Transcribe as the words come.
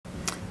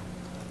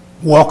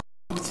Welcome.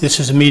 This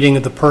is a meeting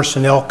of the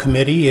Personnel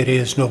Committee. It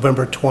is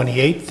November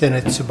 28th, and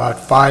it's about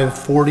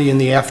 5:40 in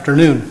the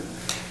afternoon.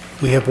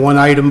 We have one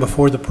item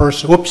before the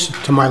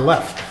to my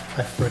left,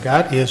 I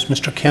forgot, is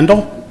Mr.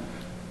 Kendall.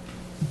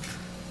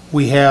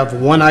 We have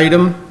one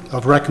item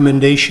of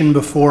recommendation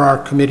before our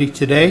committee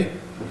today,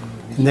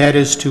 and that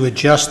is to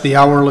adjust the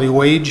hourly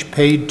wage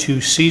paid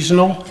to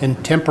seasonal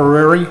and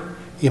temporary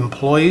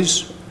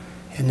employees,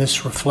 and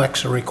this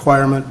reflects a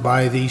requirement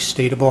by the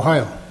state of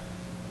Ohio.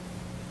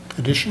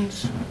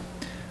 Additions?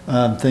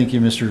 Thank you,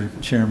 Mr.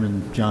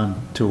 Chairman,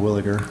 John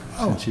Terwilliger,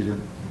 since you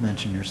didn't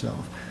mention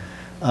yourself.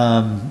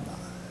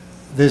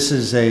 This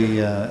is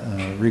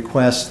a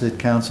request that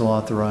council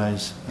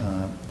authorize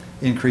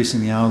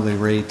increasing the hourly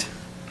rate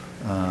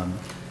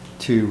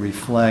to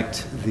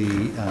reflect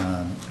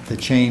the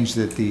change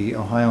that the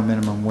Ohio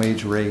minimum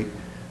wage rate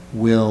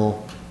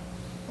will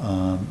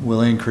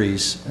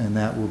increase, and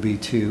that will be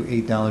to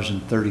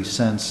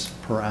 $8.30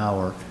 per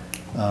hour.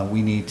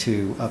 We need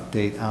to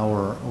update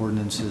our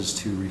ordinances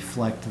to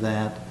reflect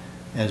that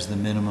as the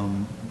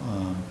minimum,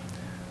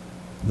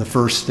 the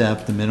first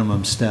step, the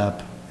minimum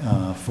step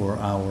for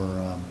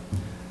our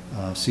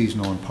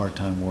seasonal and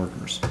part-time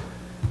workers.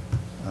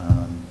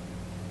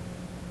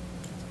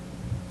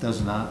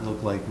 Does not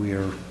look like we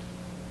are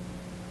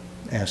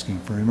asking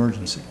for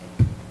emergency.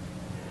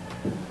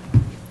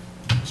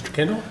 Mr.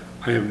 Kendall?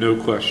 I have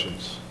no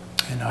questions.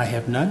 And I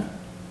have none.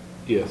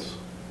 Yes.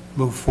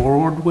 Move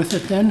forward with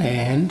it then,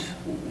 and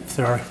if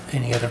there are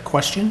any other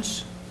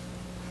questions,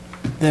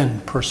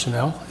 then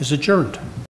personnel is adjourned.